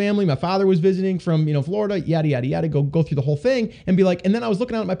barbecuing with the family. My father was visiting from, Florida, yada, yada, yada, go through the whole thing and be like, and then I was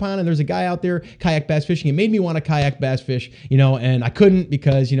looking out at my pond and there's a guy out there kayak bass fishing. It made me want to kayak bass fish, and I couldn't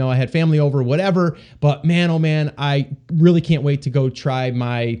because, I had family over, whatever. But man, oh man, I really can't wait to go try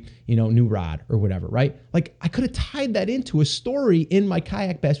my, new rod or whatever, right? Like I could have tied that into a story in my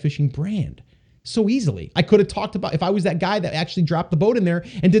kayak bass fishing brand. So easily. I could have talked about, if I was that guy that actually dropped the boat in there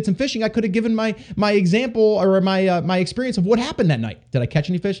and did some fishing, I could have given my example or my experience of what happened that night. Did I catch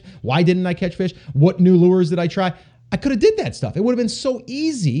any fish? Why didn't I catch fish? What new lures did I try? I could have did that stuff. It would have been so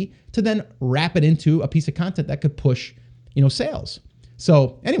easy to then wrap it into a piece of content that could push, sales.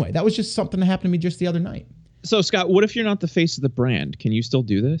 So anyway, that was just something that happened to me just the other night. So Scott, what if you're not the face of the brand? Can you still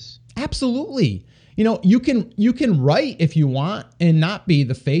do this? Absolutely. You can write if you want and not be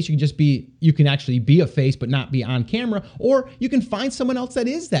the face. You can actually be a face but not be on camera, or you can find someone else that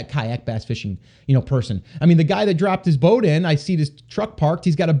is that kayak bass fishing, person. The guy that dropped his boat in, I see this truck parked.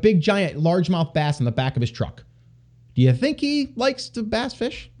 He's got a big giant largemouth bass in the back of his truck. Do you think he likes to bass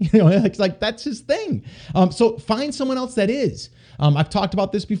fish? It's like that's his thing. So find someone else that is. I've talked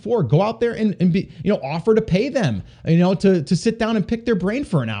about this before. Go out there and be, offer to pay them, to sit down and pick their brain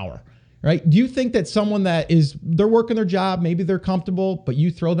for an hour. Right? Do you think that someone they're working their job, maybe they're comfortable, but you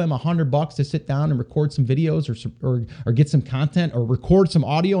throw them $100 to sit down and record some videos or get some content or record some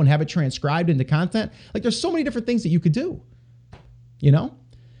audio and have it transcribed into content? Like there's so many different things that you could do,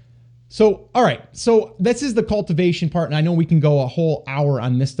 So, all right. So this is the cultivation part. And I know we can go a whole hour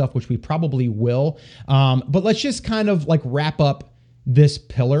on this stuff, which we probably will. But let's just kind of like wrap up this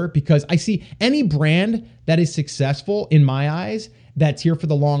pillar, because I see any brand that is successful in my eyes, that's here for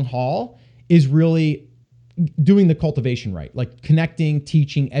the long haul, is really doing the cultivation right, like connecting,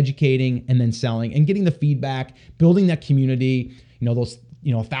 teaching, educating, and then selling and getting the feedback, building that community, those,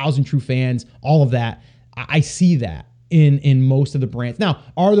 1,000 true fans, all of that. I see that in most of the brands. Now,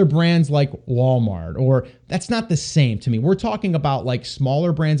 are there brands like Walmart, or that's not the same to me? We're talking about like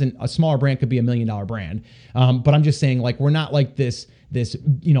smaller brands, and a smaller brand could be $1 million brand. But I'm just saying, like, we're not like this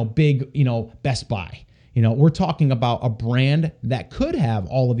big, Best Buy. We're talking about a brand that could have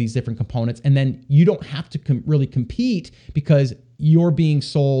all of these different components, and then you don't have to really compete because you're being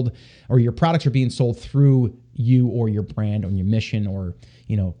sold, or your products are being sold through you or your brand or your mission, or,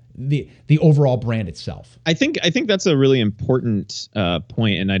 the overall brand itself. I think that's a really important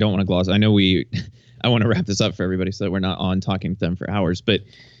point, and I don't want to gloss. I know I want to wrap this up for everybody so that we're not on talking to them for hours. But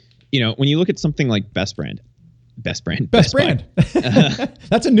when you look at something like Best Brand. That's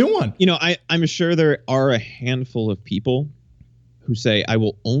a new one. I'm sure there are a handful of people who say, I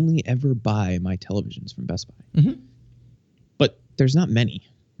will only ever buy my televisions from Best Buy. Mm-hmm. But there's not many.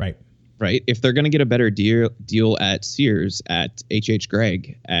 Right? If they're going to get a better deal at Sears, at H.H.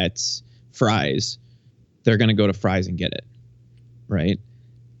 Gregg, at Fry's, they're going to go to Fry's and get it. Right?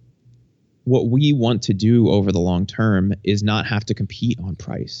 What we want to do over the long term is not have to compete on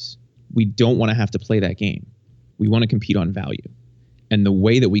price. We don't want to have to play that game. We want to compete on value. And the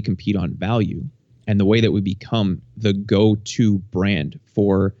way that we compete on value, and the way that we become the go-to brand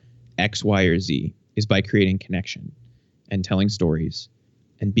for X, Y, or Z, is by creating connection and telling stories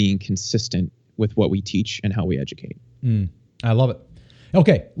and being consistent with what we teach and how we educate. I love it.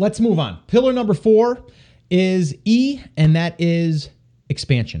 Okay, let's move on. Pillar number 4 is E, and that is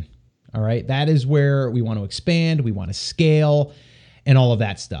expansion. All right, that is where we want to expand, we want to scale, and all of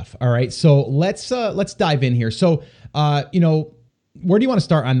that stuff. All right, so let's dive in here. So, where do you want to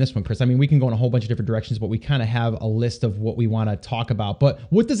start on this one, Chris? I mean, we can go in a whole bunch of different directions, but we kind of have a list of what we want to talk about. But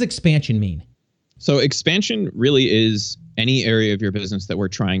what does expansion mean? So expansion really is any area of your business that we're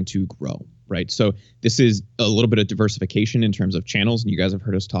trying to grow, right? So this is a little bit of diversification in terms of channels. And you guys have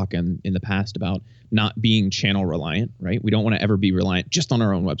heard us talk in the past about not being channel reliant, right? We don't want to ever be reliant just on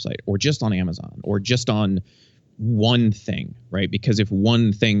our own website, or just on Amazon, or just on one thing, right? Because if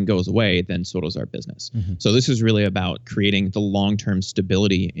one thing goes away, then so does our business. Mm-hmm. So this is really about creating the long-term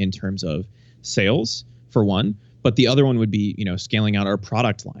stability in terms of sales, for one. But the other one would be, scaling out our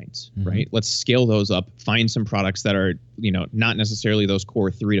product lines, mm-hmm. right? Let's scale those up, find some products that are, not necessarily those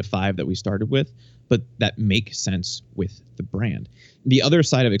core 3 to 5 that we started with, but that make sense with the brand. The other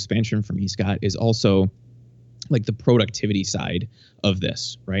side of expansion for me, Scott, is also like the productivity side of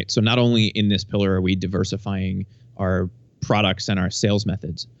this, right? So not only in this pillar are we diversifying our products and our sales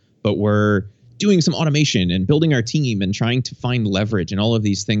methods, but we're doing some automation and building our team and trying to find leverage and all of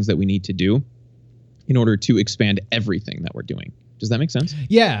these things that we need to do in order to expand everything that we're doing. Does that make sense?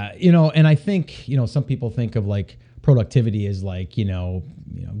 Yeah. And I think, some people think of like productivity as like,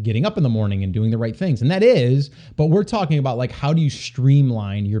 getting up in the morning and doing the right things. And that is, but we're talking about like, how do you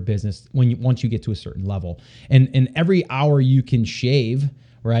streamline your business once you get to a certain level, and every hour you can shave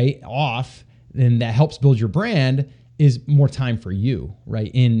off, and that helps build your brand, is more time for you,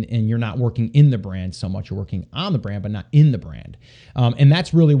 right? And you're not working in the brand so much. You're working on the brand, but not in the brand. And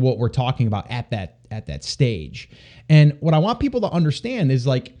that's really what we're talking about at that stage. And what I want people to understand is,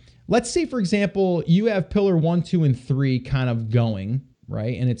 like, let's say, for example, you have pillar 1, 2, and 3 kind of going,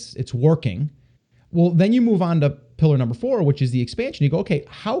 right? And it's working. Well, then you move on to pillar number 4, which is the expansion. You go, okay,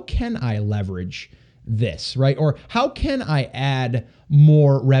 how can I leverage this, right? Or how can I add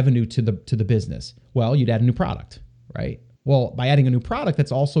more revenue to the business? Well, you'd add a new product, right? Well, by adding a new product,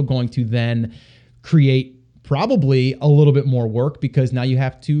 that's also going to then create probably a little bit more work, because now you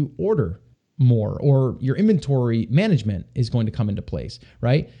have to order more, or your inventory management is going to come into place,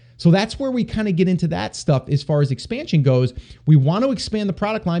 right? So that's where we kind of get into that stuff as far as expansion goes. We want to expand the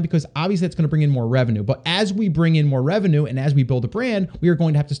product line because obviously that's going to bring in more revenue. But as we bring in more revenue and as we build a brand, we are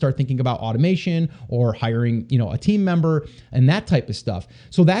going to have to start thinking about automation or hiring, a team member and that type of stuff.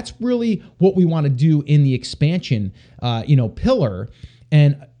 So that's really what we want to do in the expansion, pillar.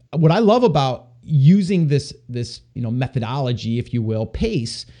 And what I love about using this methodology, if you will,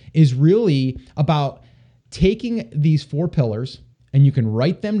 PACE, is really about taking these 4 pillars, and you can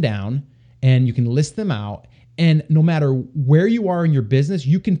write them down and you can list them out. And no matter where you are in your business,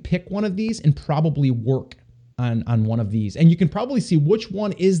 you can pick one of these and probably work on one of these. And you can probably see which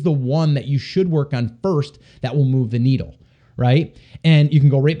one is the one that you should work on first that will move the needle, right? And you can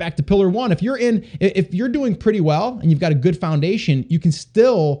go right back to pillar one. If you're doing pretty well and you've got a good foundation, you can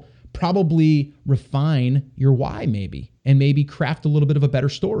still probably refine your why and maybe craft a little bit of a better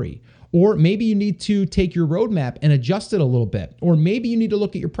story. Or maybe you need to take your roadmap and adjust it a little bit. Or maybe you need to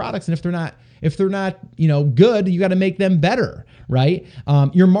look at your products, and if they're not, good, you got to make them better, right?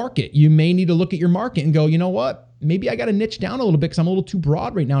 Your market, you may need to look at your market and go, you know what? Maybe I got to niche down a little bit because I'm a little too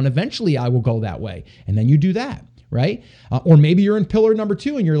broad right now, and eventually I will go that way. And then you do that, right? Or maybe you're in pillar number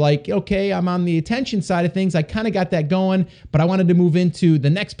 2 and you're like, okay, I'm on the attention side of things. I kind of got that going, but I wanted to move into the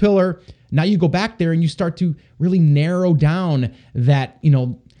next pillar. Now you go back there and you start to really narrow down that,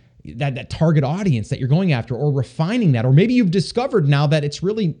 that target audience that you're going after, or refining that. Or maybe you've discovered now that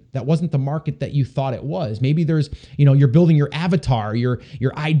that wasn't the market that you thought it was. Maybe there's, you're building your avatar, your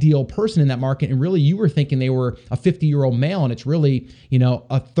ideal person in that market. And really you were thinking they were a 50-year-old male, and it's really,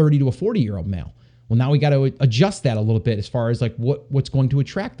 a 30 to a 40-year-old male. Well, now we got to adjust that a little bit as far as like what's going to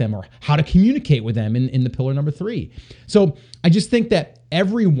attract them, or how to communicate with them in the pillar number 3. So I just think that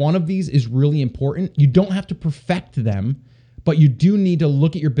every one of these is really important. You don't have to perfect them, but you do need to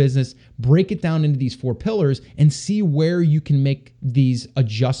look at your business, break it down into these 4 pillars, and see where you can make these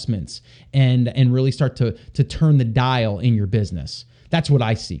adjustments and really start to turn the dial in your business. That's what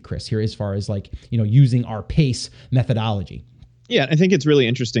I see, Chris, here as far as like, using our PACE methodology. Yeah, I think it's really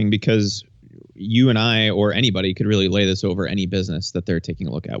interesting because you and I or anybody could really lay this over any business that they're taking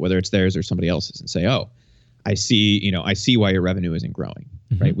a look at, whether it's theirs or somebody else's, and say, oh, I see why your revenue isn't growing,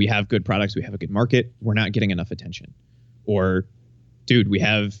 right? We have good products. We have a good market. We're not getting enough attention. Or, dude, we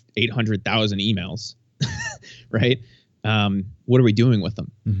have 800,000 emails, right? What are we doing with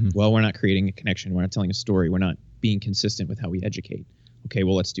them? Well, we're not creating a connection. We're not telling a story. We're not being consistent with how we educate. Okay,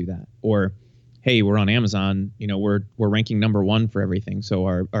 well, let's do that. Or, hey, we're on Amazon. We're ranking number 1 for everything. So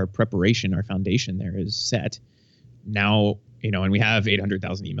our preparation, our foundation there is set. Now, and we have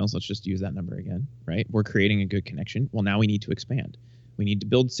 800,000 emails. Let's just use that number again, right? We're creating a good connection. Well, now we need to expand. We need to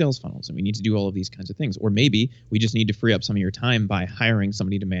build sales funnels, and we need to do all of these kinds of things. Or maybe we just need to free up some of your time by hiring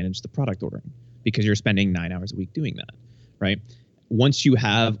somebody to manage the product ordering, because you're spending 9 hours a week doing that, right? Once you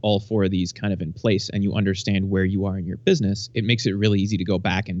have all 4 of these kind of in place and you understand where you are in your business, it makes it really easy to go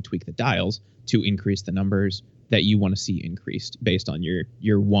back and tweak the dials to increase the numbers that you want to see increased based on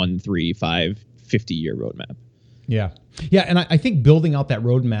your 1, 3, 5, 50-year roadmap. Yeah. And I think building out that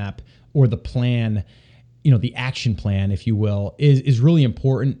roadmap or the plan, the action plan, if you will, is really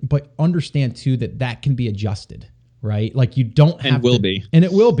important, but understand too that can be adjusted, right? Like you don't have and will be, and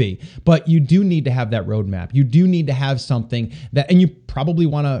it will be, but you do need to have that roadmap. You do need to have something and you probably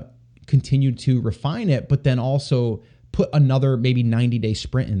want to continue to refine it, but then also put another maybe 90-day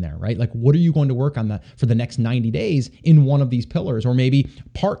sprint in there, right? Like what are you going to work on for the next 90 days in one of these pillars, or maybe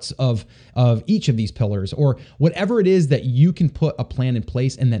parts of each of these pillars, or whatever it is that you can put a plan in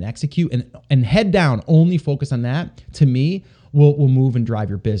place and then execute and head down, only focus on that, to me, will move and drive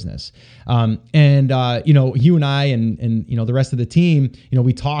your business. You and I and the rest of the team,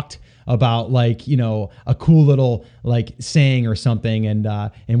 we talked about like, a cool little like saying or something.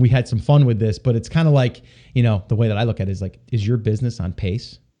 And we had some fun with this, but it's kind of like, the way that I look at it is like, is your business on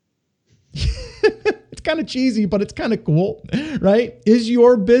pace? It's kind of cheesy, but it's kind of cool, right? Is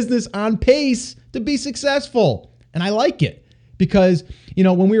your business on pace to be successful? And I like it because,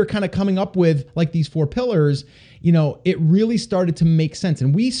 when we were kind of coming up with like these 4 pillars, it really started to make sense.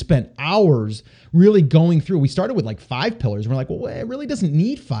 And we spent hours really going through. We started with like 5 pillars. We're like, well, it really doesn't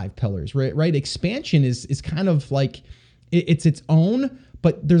need 5 pillars, right? Expansion is kind of like, it's its own,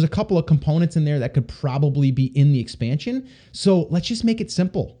 but there's a couple of components in there that could probably be in the expansion. So let's just make it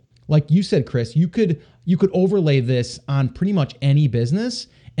simple. Like you said, Chris, you could overlay this on pretty much any business,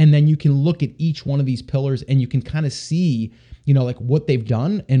 and then you can look at each one of these pillars and you can kind of see, like what they've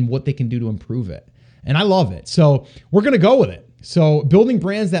done and what they can do to improve it. And I love it. So we're going to go with it. So building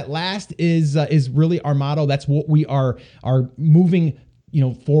brands that last is really our motto. That's what we are moving,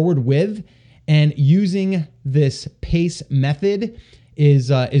 forward with, and using this PACE method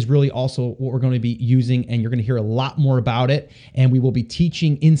is really also what we're going to be using, and you're going to hear a lot more about it. And we will be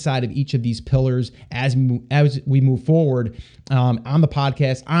teaching inside of each of these pillars as we move forward on the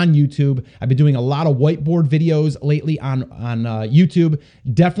podcast, on YouTube. I've been doing a lot of whiteboard videos lately on YouTube.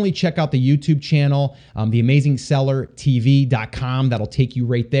 Definitely check out the YouTube channel, theamazingsellertv.com. That'll take you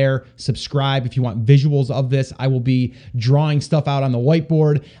right there. Subscribe if you want visuals of this. I will be drawing stuff out on the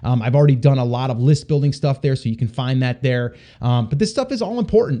whiteboard. I've already done a lot of list building stuff there, so you can find that there. But this stuff is all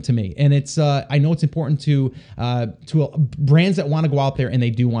important to me, and it's I know it's important to brands that want to go out there and they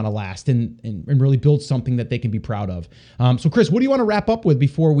do want to last and really build something that they can be proud of. So Chris, what do you want to wrap up with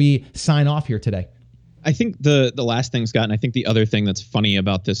before we sign off here today? I think the last thing, Scott, and I think the other thing that's funny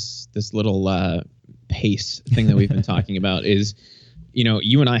about this little P.A.C.E thing that we've been talking about is,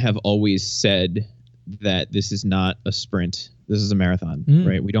 you and I have always said that this is not a sprint. This is a marathon,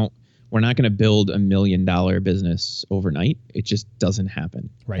 right? We're not going to build $1 million business overnight. It just doesn't happen.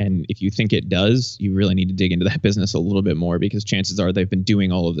 Right. And if you think it does, you really need to dig into that business a little bit more, because chances are they've been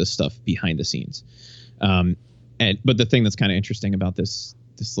doing all of this stuff behind the scenes. But the thing that's kind of interesting about this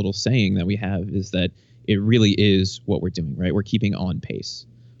little saying that we have is that it really is what we're doing, right? We're keeping on pace.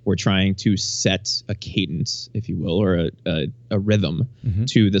 We're trying to set a cadence, if you will, or a rhythm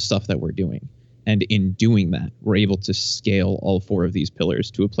to the stuff that we're doing. And in doing that, we're able to scale all 4 of these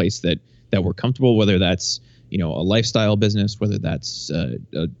pillars to a place that we're comfortable, whether that's, a lifestyle business, whether that's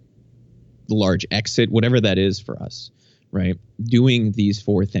a large exit, whatever that is for us, right? Doing these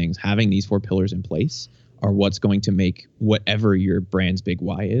 4 things, having these 4 pillars in place are what's going to make whatever your brand's big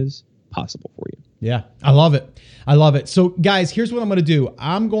why is possible for you. Yeah, I love it. I love it. So guys, here's what I'm going to do.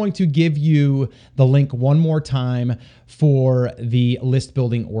 I'm going to give you the link one more time for the list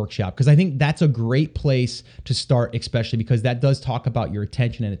building workshop, because I think that's a great place to start, especially because that does talk about your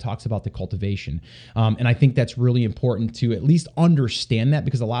attention and it talks about the cultivation. And I think that's really important to at least understand that,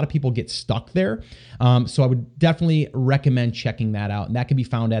 because a lot of people get stuck there. So I would definitely recommend checking that out. And that can be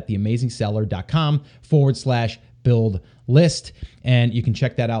found at theamazingseller.com/build list. And you can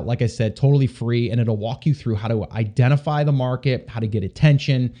check that out. Like I said, totally free. And it'll walk you through how to identify the market, how to get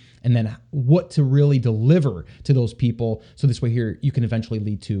attention, and then what to really deliver to those people. So this way here, you can eventually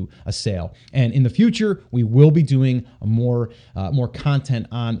lead to a sale. And in the future, we will be doing more content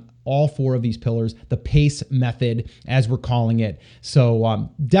on all 4 of these pillars, the P.A.C.E method, as we're calling it. So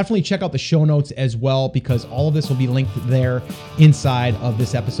definitely check out the show notes as well, because all of this will be linked there inside of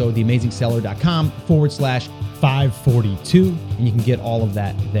this episode, theamazingseller.com/542. And you can get all of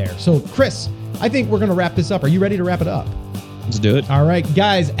that there. So Chris, I think we're going to wrap this up. Are you ready to wrap it up? Let's do it. All right,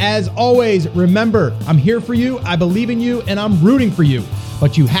 guys, as always, remember, I'm here for you. I believe in you and I'm rooting for you.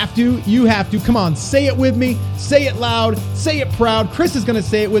 But you have to, come on, say it with me, say it loud, say it proud. Chris is going to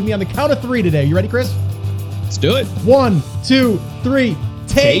say it with me on the count of 3 today. You ready, Chris? Let's do it. 1, 2, 3,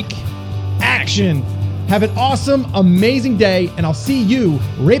 take action. Have an awesome, amazing day, and I'll see you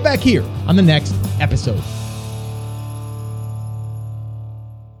right back here on the next episode.